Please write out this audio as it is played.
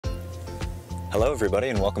Hello everybody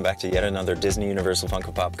and welcome back to yet another Disney Universal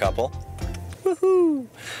Funko Pop couple. Woohoo!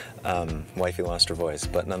 Wifey lost her voice,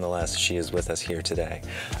 but nonetheless she is with us here today.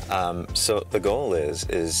 So the goal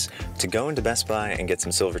is to go into Best Buy and get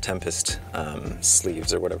some Silver Tempest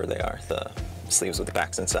sleeves or whatever they are, the sleeves with the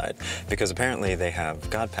backs inside, because apparently they have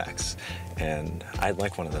God packs and I'd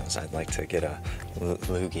like one of those. I'd like to get a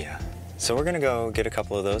Lugia. So we're gonna go get a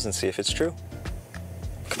couple of those and see if it's true.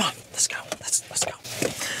 Come on, let's go. Let's go.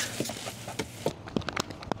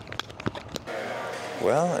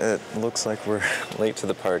 Well, it looks like we're late to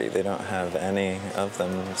the party. They don't have any of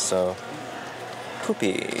them, so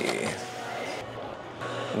poopy.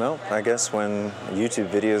 Nope, I guess when YouTube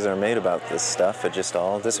videos are made about this stuff, it just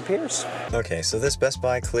all disappears. Okay, so this Best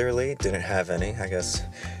Buy clearly didn't have any. I guess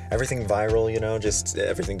everything viral, you know, just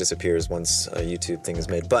everything disappears once a YouTube thing is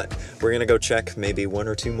made. But we're gonna go check maybe one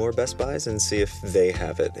or two more Best Buys and see if they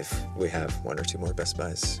have it, if we have one or two more Best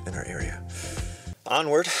Buys in our area.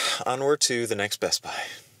 Onward to the next Best Buy.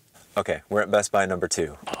 Okay, we're at Best Buy number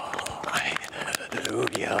 2. Oh,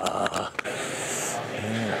 hallelujah.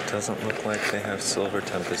 And it doesn't look like they have Silver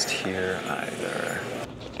Tempest here either.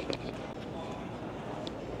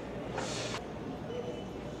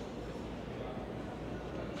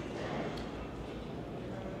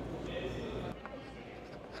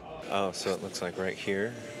 Oh, so it looks like right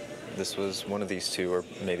here, this was one of these two, or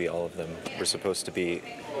maybe all of them, were supposed to be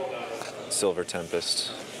Silver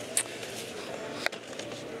Tempest.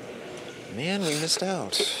 Man, we missed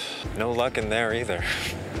out. No luck in there either.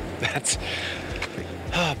 That's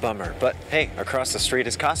a bummer. But hey, across the street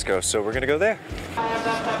is Costco, so we're gonna go there.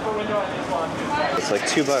 It's like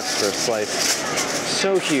 $2 for a slice.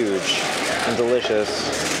 So huge and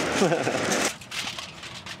delicious.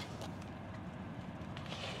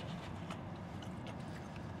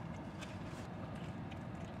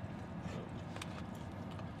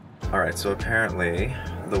 Alright, so apparently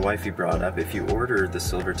the wifey brought up if you order the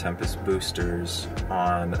Silver Tempest boosters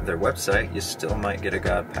on their website, you still might get a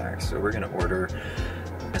God pack. So we're going to order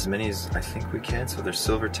as many as I think we can. So there's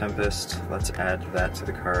Silver Tempest. Let's add that to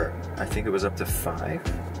the cart. I think it was up to 5.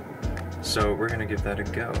 So we're going to give that a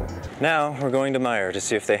go. Now we're going to Meijer to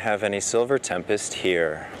see if they have any Silver Tempest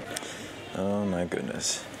here. Oh my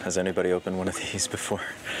goodness. Has anybody opened one of these before?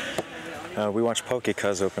 We watched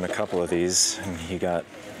Pokecuz open a couple of these and he got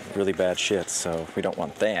really bad shit, so we don't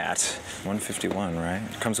want that. 151, right?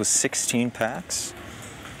 It comes with 16 packs.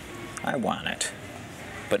 I want it.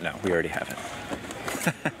 But no, we already have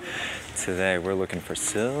it. Today we're looking for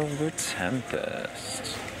Silver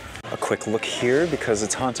Tempest. A quick look here because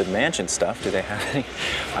it's Haunted Mansion stuff. Do they have any?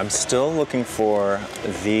 I'm still looking for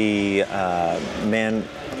the man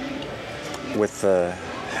with the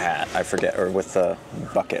hat, I forget, or with the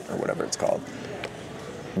bucket or whatever it's called.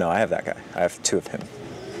 No, I have that guy. I have 2 of him.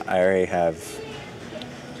 I already have,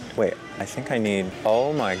 wait, I think I need,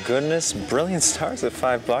 oh my goodness, Brilliant Stars at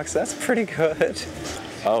 $5, that's pretty good.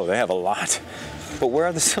 Oh, they have a lot. But where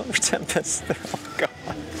are the Silver Tempests? Oh God.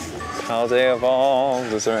 How they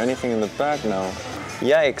evolved. Is there anything in the back? No.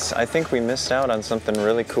 Yikes, I think we missed out on something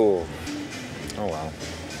really cool. Oh well.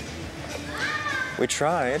 We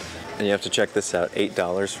tried. And you have to check this out,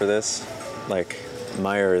 $8 for this. Like,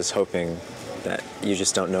 Meijer is hoping that you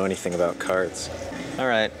just don't know anything about cards. All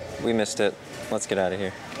right, we missed it. Let's get out of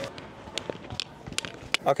here.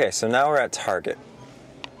 Okay, so now we're at Target.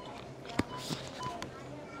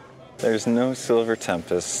 There's no Silver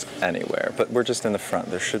Tempest anywhere, but we're just in the front.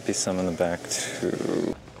 There should be some in the back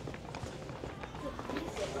too.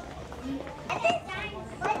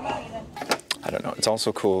 I don't know, it's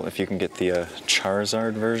also cool if you can get the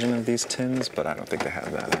Charizard version of these tins, but I don't think they have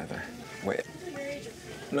that either. Wait,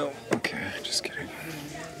 no, okay, just kidding.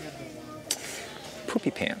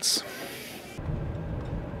 Poopy pants.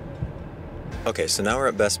 Okay, so now we're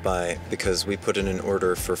at Best Buy because we put in an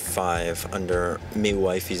order for 5 under me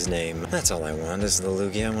wifey's name. That's all I want is the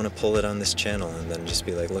Lugia. I want to pull it on this channel and then just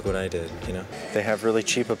be like, look what I did, you know? They have really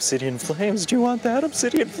cheap Obsidian Flames. Do you want that?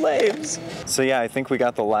 Obsidian Flames! So yeah, I think we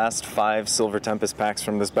got the last 5 Silver Tempest packs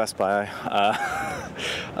from this Best Buy.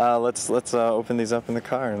 Let's open these up in the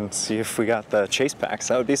car and see if we got the chase packs.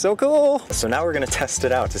 That would be so cool! So now we're gonna test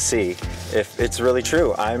it out to see if it's really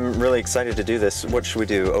true. I'm really excited to do this. What should we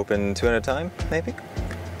do? Open 2 at a time? Maybe? Do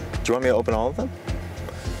you want me to open all of them?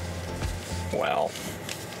 Well,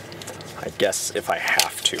 I guess if I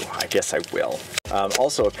have to, I guess I will.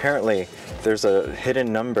 Also, apparently, there's a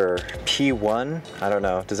hidden number, P1. I don't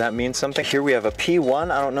know, does that mean something? Here we have a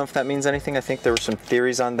P1. I don't know if that means anything. I think there were some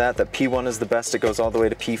theories on that P1 is the best. It goes all the way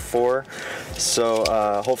to P4. So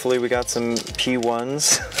hopefully we got some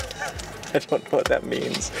P1s. I don't know what that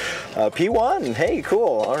means. P1, hey,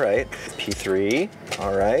 cool, all right. P3,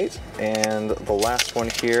 all right. And the last one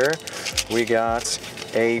here, we got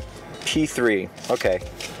a P3. Okay,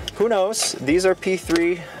 who knows? These are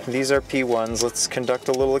P3, these are P1s. Let's conduct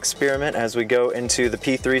a little experiment as we go into the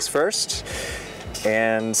P3s first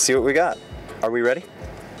and see what we got. Are we ready?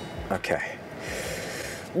 Okay.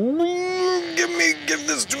 Give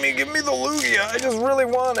this to me, give me the Lugia, I just really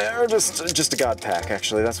want it, or just a God pack,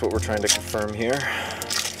 actually, that's what we're trying to confirm here.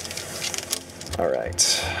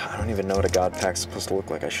 Alright, I don't even know what a God pack's supposed to look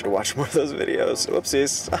like, I should have watched more of those videos,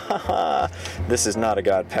 whoopsies. This is not a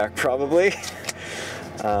God pack, probably.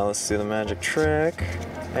 Let's do the magic trick,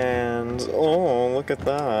 and oh, look at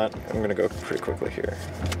that. I'm gonna go pretty quickly here.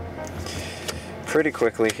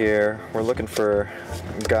 We're looking for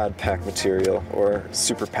God pack material, or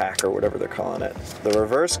super pack, or whatever they're calling it. The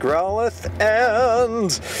reverse Growlithe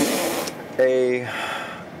and a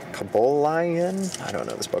Kabolion? I don't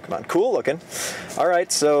know this Pokemon. Cool looking.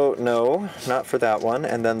 Alright, so no, not for that one.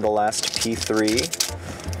 And then the last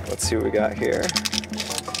P3. Let's see what we got here.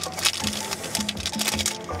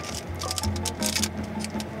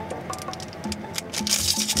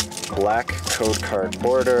 Black code card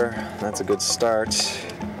border. That's a good start.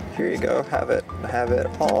 Here you go. Have it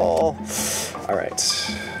all. All right.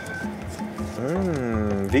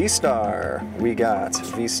 V-Star. We got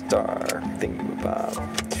V-Star.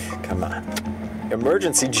 Thingy-bob. Come on.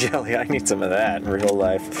 Emergency jelly. I need some of that in real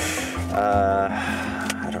life.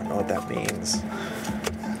 I don't know what that means.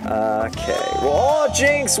 Okay. Oh,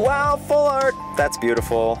 Jinx! Wow, full art. That's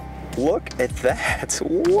beautiful. Look at that.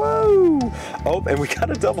 Whoa. Oh, and we got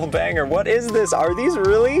a double banger. What is this? Are these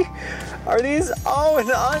really? Are these? Oh, an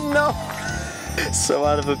unknown. So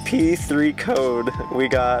out of a P3 code, we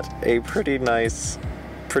got a pretty nice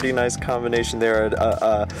combination there.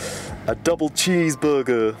 A double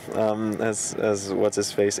cheeseburger, as what's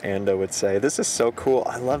his face Ando would say. This is so cool.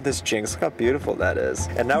 I love this Jinx. Look how beautiful that is.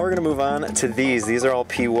 And now we're gonna move on to these. These are all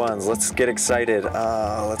P1s. Let's get excited.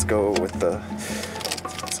 Let's go with the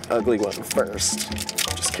ugly one first.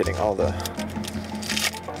 Just kidding. All the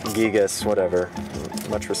Gigas, whatever.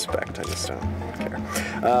 Much respect. I just don't care.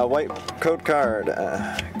 White code card.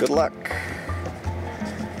 Good luck.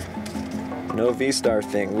 No V-Star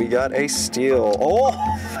thing. We got a steel. Oh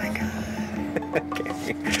my god.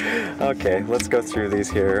 Okay, let's go through these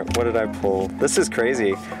here. What did I pull? This is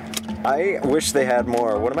crazy. I wish they had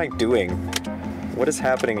more. What am I doing? What is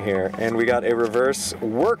happening here? And we got a reverse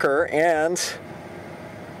worker and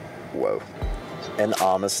whoa, an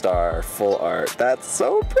Amistar full art. That's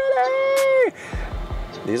so pretty.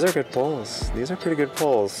 These are good pulls. These are pretty good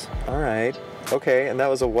pulls. All right. Okay, and that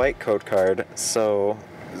was a white code card. So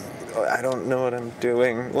I don't know what I'm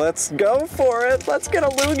doing. Let's go for it. Let's get a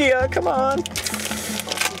Lugia. Come on.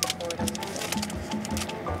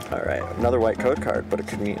 All right, another white code card, but it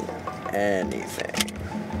could mean anything.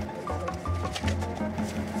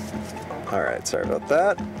 All right, sorry about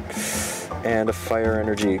that. And a fire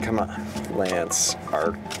energy. Come on. Lance,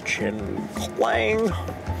 Archin, Clang.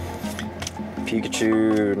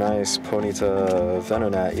 Pikachu, nice. Ponyta,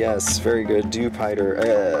 Venonat, yes, very good.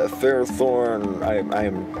 Dewpider, Fairthorn. I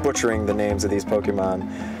am butchering the names of these Pokemon.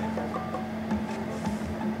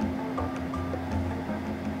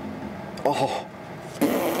 Oh,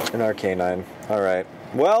 an Arcanine. Alright.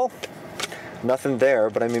 Well, nothing there,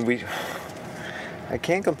 but I mean, I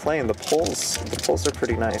can't complain. The pulls are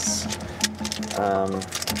pretty nice.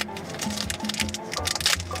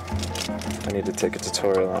 I need to take a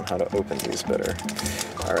tutorial on how to open these better.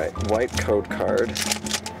 Alright, white code card.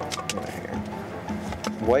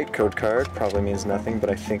 White code card probably means nothing, but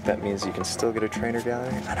I think that means you can still get a trainer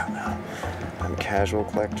gallery. I don't know. I'm a casual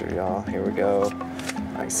collector, y'all. Here we go.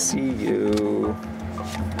 I see you.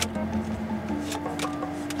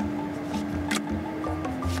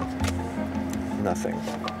 Nothing.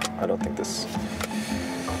 I don't think this...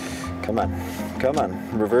 Come on. Come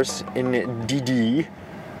on. Reverse in DD.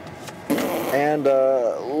 And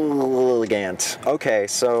Gigant. Okay,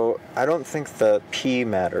 so I don't think the P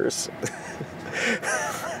matters.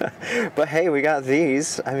 But hey, we got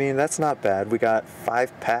these. I mean, that's not bad. We got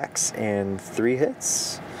 5 packs and 3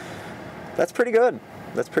 hits. That's pretty good.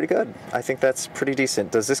 That's pretty good. I think that's pretty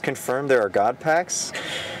decent. Does this confirm there are God packs?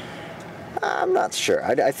 I'm not sure.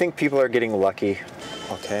 I think people are getting lucky.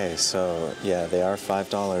 Okay, so yeah, they are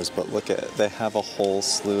 $5, but look at, they have a whole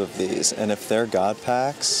slew of these. And if they're God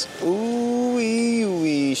packs,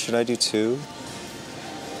 ooh-wee, should I do 2?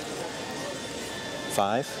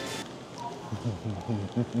 5?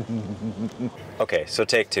 Okay, so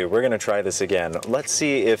take two. We're gonna try this again. Let's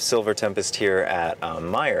see if Silver Tempest here at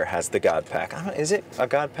Meijer has the God Pack. Is it a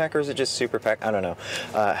God Pack or is it just Super Pack? I don't know.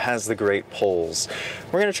 Has the great pulls.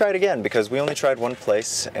 We're gonna try it again because we only tried one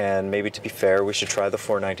place, and maybe to be fair, we should try the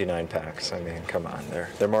 $4.99 packs. I mean, come on,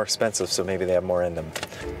 they're more expensive, so maybe they have more in them.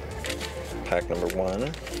 Pack number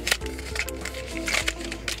one.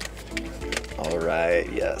 All right,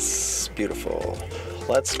 yes, beautiful.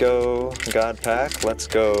 Let's go God Pack. Let's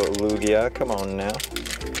go Lugia. Come on now.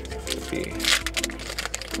 Would be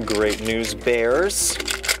great news bears.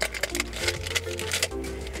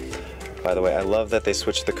 By the way, I love that they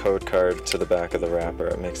switched the code card to the back of the wrapper.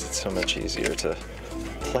 It makes it so much easier to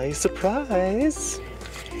play surprise.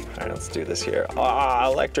 All right, let's do this here. Ah,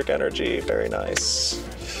 electric energy. Very nice.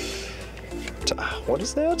 What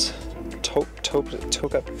is that?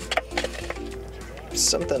 Toka.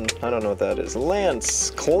 Something, I don't know what that is.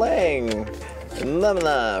 Lance, Clang,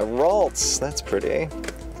 Lemna, Ralts, that's pretty.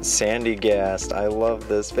 Sandy Gast, I love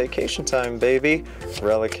this. Vacation Time, baby.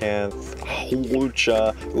 Relicanth,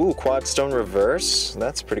 Lucha, ooh, Quadstone Reverse,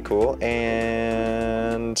 that's pretty cool.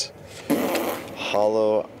 And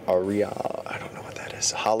Hollow Aria, I don't know what that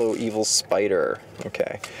is. Hollow Evil Spider,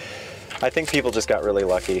 okay. I think people just got really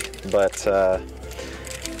lucky, but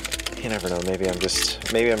you never know, maybe I'm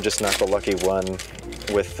just not the lucky one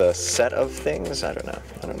with the set of things. I don't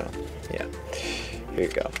know. Yeah. Here you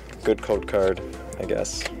go. Good code card, I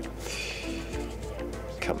guess.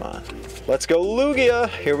 Come on. Let's go Lugia.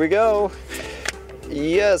 Here we go.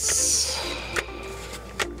 Yes.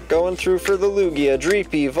 Going through for the Lugia.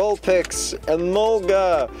 Dreepy, Vulpix,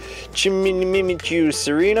 Emolga, Chimimichu,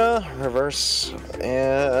 Serena, reverse,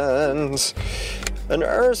 and an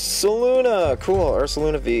Ursaluna. Cool,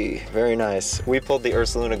 Ursaluna V. Very nice. We pulled the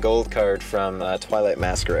Ursaluna Gold card from Twilight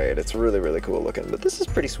Masquerade. It's really, really cool looking, but this is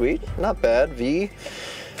pretty sweet. Not bad, V.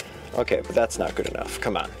 Okay, but that's not good enough.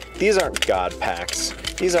 Come on. These aren't God Packs.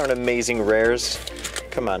 These aren't amazing rares.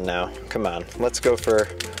 Come on now. Come on. Let's go for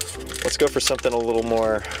something a little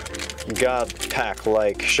more God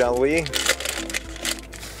Pack-like, shall we?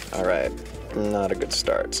 All right. Not a good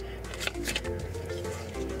start.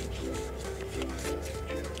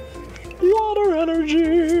 Water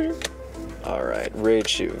energy! Alright,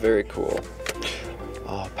 Raichu, very cool.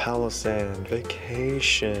 Oh, Palossand,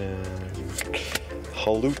 Vacation.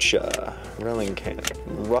 Hawlucha, Relicanth,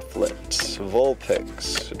 Rufflet,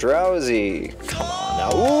 Vulpix, Drowsy. Come on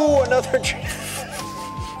now. Ooh, another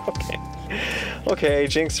Okay. Okay,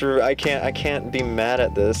 Jinx, I can't be mad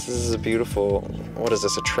at this. This is a beautiful, what is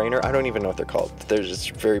this, a trainer? I don't even know what they're called. They're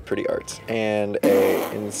just very pretty arts. And a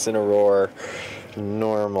Incineroar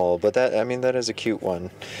normal, but that, I mean, that is a cute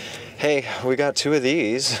one. Hey, we got two of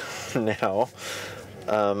these now.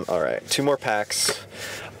 Alright, two more packs.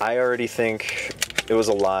 I already think it was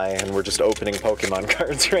a lie and we're just opening Pokemon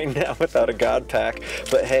cards right now without a God Pack,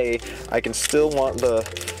 but hey, I can still want the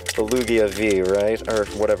Lugia V, right? Or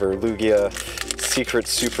whatever, Lugia Secret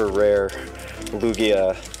Super Rare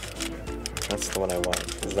Lugia. That's the one I want,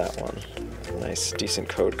 is that one. Nice, decent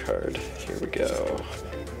code card. Here we go.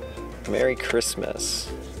 Merry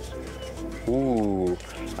Christmas. Ooh,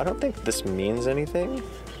 I don't think this means anything.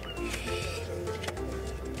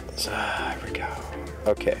 Here we go.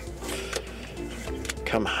 Okay.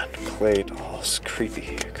 Come on, Clade. Oh, it's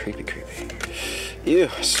creepy. Creepy. Ew,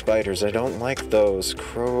 spiders. I don't like those.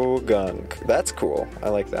 Krogunk. That's cool. I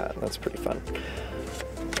like that. That's pretty fun.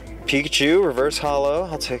 Pikachu, reverse hollow.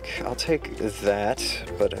 I'll take that,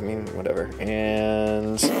 but I mean, whatever.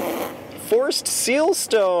 And Forced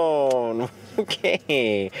Sealstone.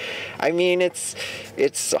 Okay. I mean, it's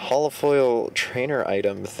a holofoil trainer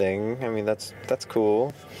item thing. I mean, that's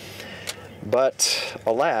cool. But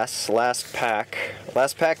alas, last pack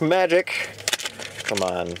magic. Come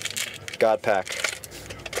on. God Pack.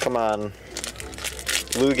 Come on.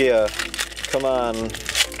 Lugia. Come on.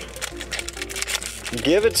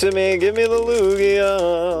 Give it to me. Give me the Lugia.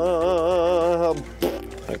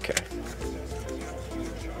 Okay.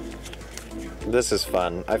 This is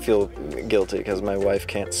fun. I feel guilty because my wife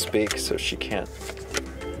can't speak, so she can't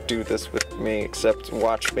do this with me except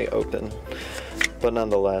watch me open. But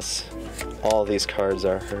nonetheless, all these cards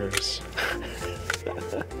are hers.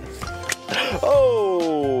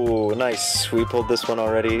 Oh, nice. We pulled this one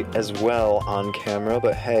already as well on camera,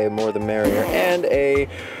 but hey, more the merrier. And a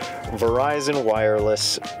Verizon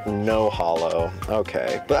Wireless no holo.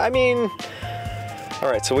 Okay, but I mean, all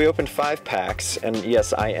right, so we opened 5 packs, and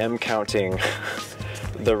yes, I am counting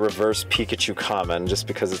the reverse Pikachu common just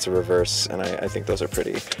because it's a reverse, and I think those are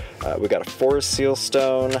pretty. We got a Forest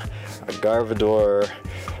Sealstone, a Gardevoir,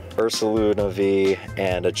 Ursaluna V,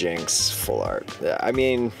 and a Jinx full art. I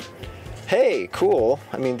mean, hey, cool.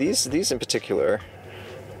 I mean, these in particular.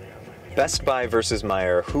 Best Buy versus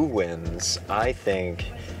Meyer, who wins? I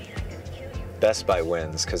think Best Buy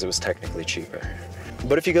wins because it was technically cheaper.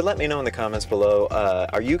 But if you could let me know in the comments below,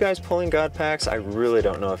 are you guys pulling God packs? I really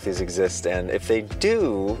don't know if these exist, and if they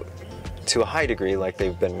do, to a high degree, like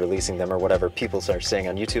they've been releasing them or whatever people are saying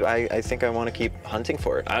on YouTube, I think I want to keep hunting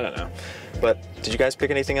for it. I don't know. But did you guys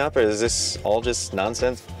pick anything up, or is this all just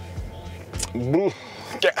nonsense?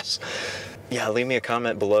 Yes. Yeah, leave me a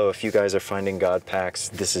comment below if you guys are finding God packs.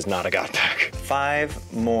 This is not a God pack.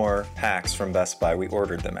 5 more packs from Best Buy. We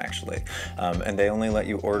ordered them actually. And they only let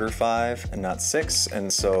you order 5 and not 6.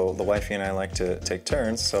 And so the wifey and I like to take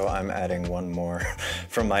turns, so I'm adding 1 more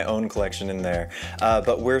from my own collection in there.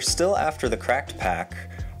 But we're still after the cracked pack.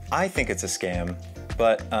 I think it's a scam,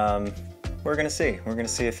 but we're gonna see. We're gonna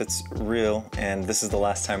see if it's real, and this is the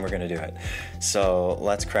last time we're gonna do it. So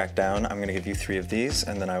let's crack down. I'm gonna give you 3 of these,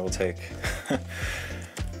 and then I will take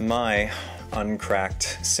my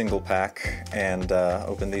uncracked single pack and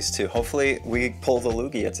open these 2. Hopefully we pull the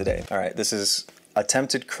Lugia today. All right, this is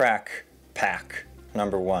attempted crack pack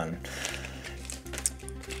number 1.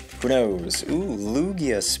 Who knows? Ooh,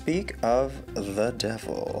 Lugia, speak of the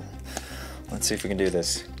devil. Let's see if we can do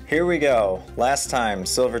this. Here we go. Last time,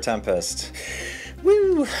 Silver Tempest.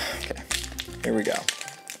 Woo! Okay, here we go.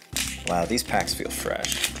 Wow, these packs feel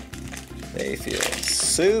fresh. They feel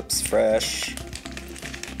soups fresh.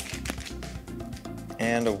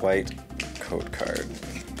 And a white code card.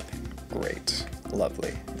 Great.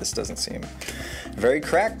 Lovely. This doesn't seem very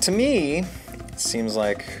cracked to me. It seems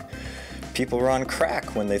like people were on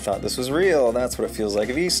crack when they thought this was real. That's what it feels like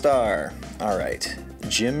of E-Star. All right,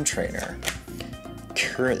 Gym Trainer.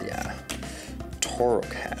 Curlia,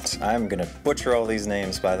 Torocat. I'm gonna butcher all these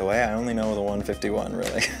names, by the way. I only know the 151,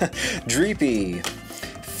 really. Dreepy,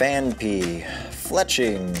 Fanpy,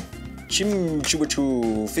 Fletching,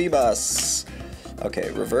 Chimchuachu, Phoebus. Okay,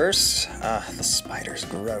 reverse. The spider's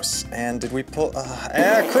gross. And did we pull?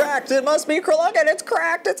 Cracked! It must be Kralogan! It's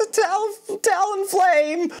cracked! It's a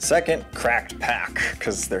Talonflame! Second cracked pack,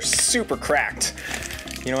 because they're super cracked.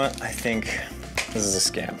 You know what? I think this is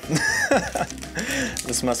a scam.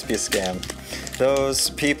 This must be a scam. Those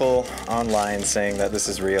people online saying that this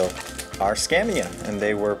is real are scamming you, and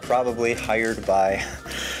they were probably hired by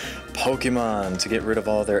Pokemon to get rid of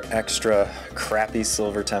all their extra crappy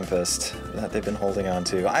Silver Tempest that they've been holding on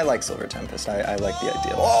to. I like Silver Tempest. I like the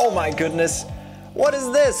idea. Oh my goodness! What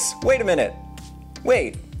is this? Wait a minute.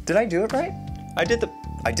 Wait, did I do it right? I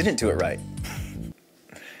didn't do it right.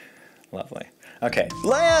 Lovely. Okay,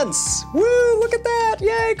 Lance! Woo, look at that!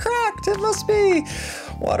 Yay, cracked! It must be!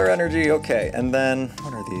 Water energy, okay. And then,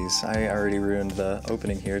 what are these? I already ruined the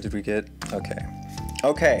opening here. Did we get, okay.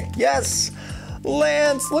 Okay, yes!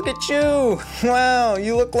 Lance, look at you! Wow,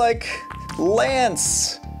 you look like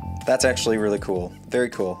Lance! That's actually really cool. Very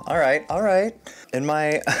cool. All right, all right. In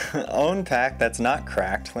my own pack that's not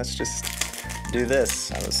cracked, let's just do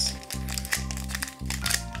this.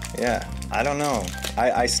 Yeah, I don't know.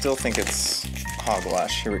 I still think it's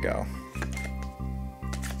hogwash. Here we go.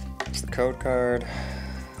 It's the code card.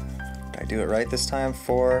 Did I do it right this time?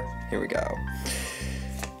 4. Here we go.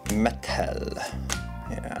 Metal.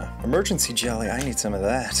 Yeah. Emergency jelly. I need some of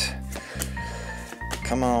that.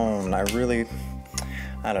 Come on. I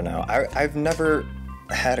don't know. I've never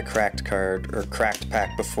had a cracked card or cracked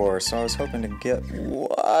pack before, so I was hoping to get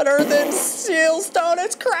water than Sealstone.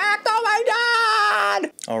 It's cracked. Oh my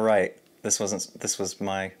god! All right. This was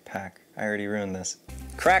my pack. I already ruined this.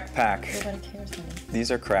 Cracked pack. Nobody cares anymore.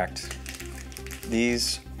 These are cracked.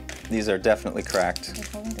 These are definitely cracked. They're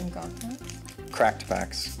calling them God packs? Cracked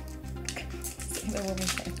packs. Say the woman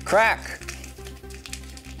say. Crack!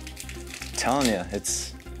 I'm telling you,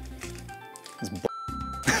 it's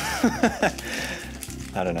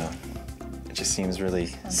I don't know. It just seems really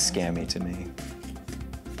scammy to me.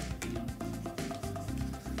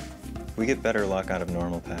 We get better luck out of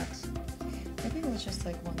normal packs. Maybe it was just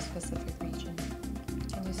like one specific region.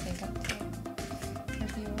 Can you say that to our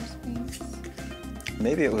viewers, please?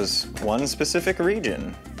 Maybe it was one specific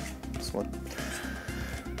region. That's what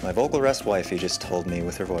my vocal rest wifey just told me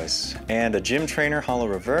with her voice. And a Gym Trainer Holo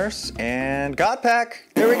Reverse and God Pack.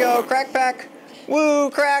 Here we go, crack pack.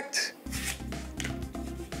 Woo, cracked.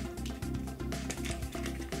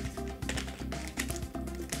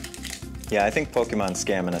 Yeah, I think Pokemon's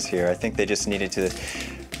scamming us here. I think they just needed to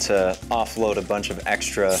offload a bunch of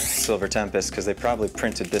extra Silver Tempest because they probably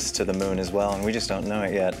printed this to the moon as well, and we just don't know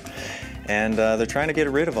it yet. And they're trying to get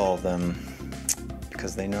rid of all of them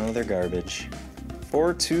because they know they're garbage.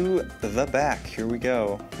 or to the back. Here we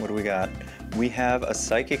go. What do we got? We have a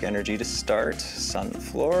psychic energy to start.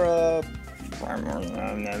 Sunflora,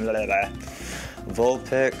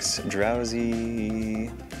 Vulpix, Drowsy,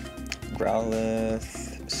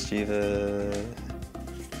 Growlithe, Shiva,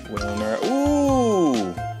 Wilmer.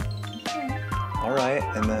 Ooh! All right,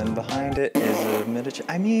 and then behind it is a miniature.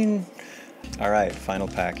 I mean, all right, final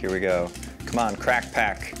pack. Here we go. Come on, crack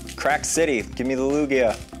pack. Crack City. Give me the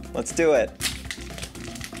Lugia. Let's do it.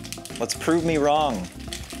 Let's prove me wrong.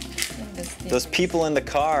 Those people in the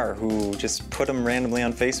car who just put them randomly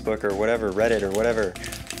on Facebook or whatever, Reddit or whatever,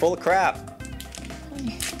 full of crap.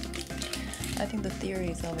 I think the theory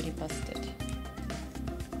is already busted.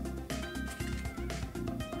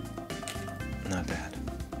 Not bad.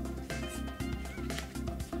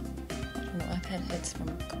 I don't know, I've had hits from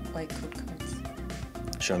white code cards.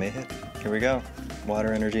 Show me a hit. Here we go.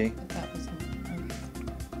 Water energy. But that wasn't.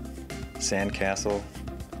 Sandcastle.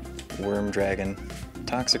 Worm Dragon.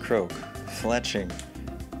 Toxicroak. Fletching.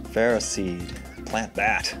 Ferroseed. Plant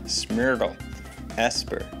Bat. Smeargle.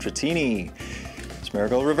 Esper. Dratini.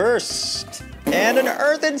 Smeargle reversed. And an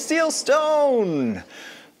Earth and Steel Stone!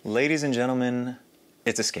 Ladies and gentlemen,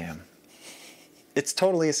 it's a scam. It's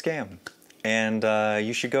totally a scam. And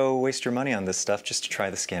you should go waste your money on this stuff just to try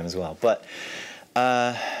the scam as well. But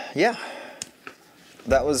yeah,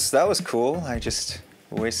 that was cool. I just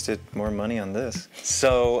wasted more money on this.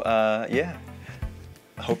 So yeah,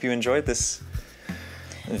 I hope you enjoyed this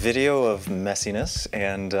video of messiness.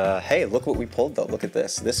 And hey, look what we pulled though. Look at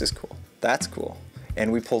this. This is cool. That's cool.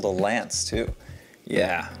 And we pulled a Lance too.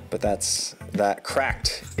 Yeah, but that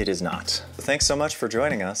cracked. It is not. Thanks so much for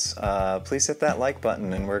joining us. Please hit that like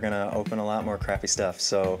button, and we're gonna open a lot more crappy stuff.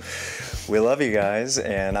 So we love you guys,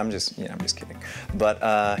 and I'm just kidding. But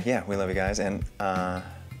yeah, we love you guys, and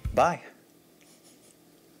bye.